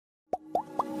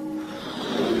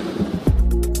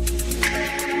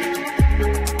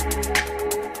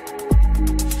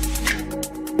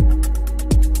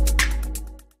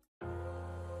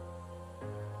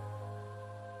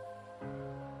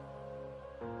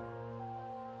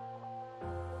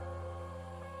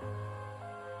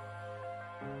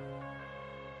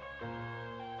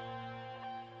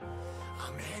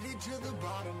I'm headed to the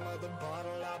bottom of the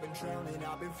bottle. I've been drowning,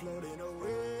 I've been floating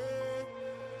away.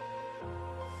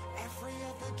 Every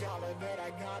other dollar that I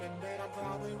got in bed, I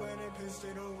probably went and pissed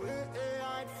it away.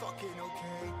 I ain't fucking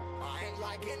okay, I ain't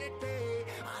liking it, babe.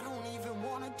 I don't even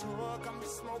wanna talk, I'm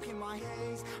just smoking my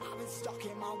haze. I've been stuck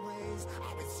in my ways,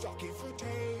 I've been stuck here for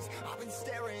days. I've been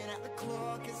staring at the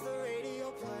clock as the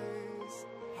radio plays.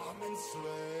 I'm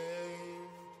enslaved.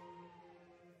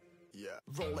 Yeah,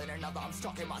 rolling another, I'm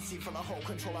stuck in my seat for the whole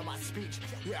control of my speech.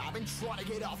 Yeah, I've been trying to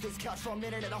get off this couch for a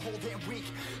minute and a whole damn week.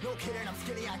 No kidding, I'm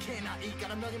skinny, I cannot eat.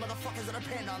 Got a million motherfuckers that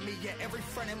depend on me. Yeah, every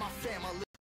friend in my family.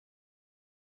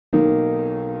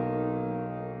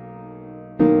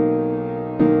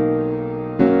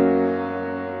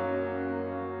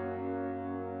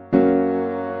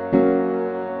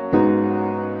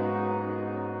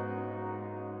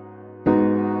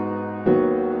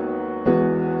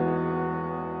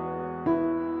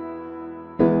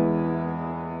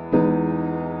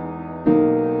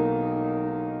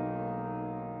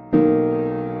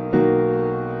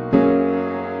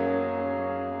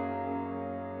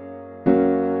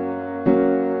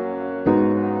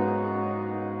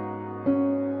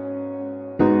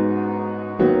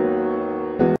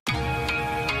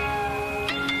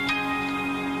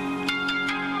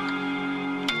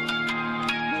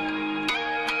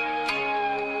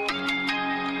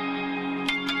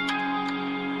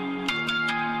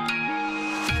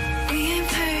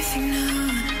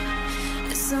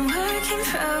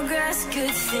 Progress,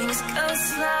 good things go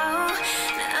slow.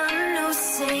 I'm no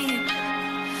saint.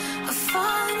 I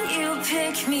fall and you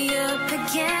pick me up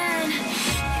again. You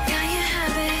got your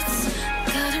habits,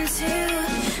 got them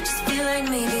too. Just feel like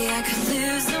maybe I could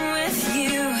lose them.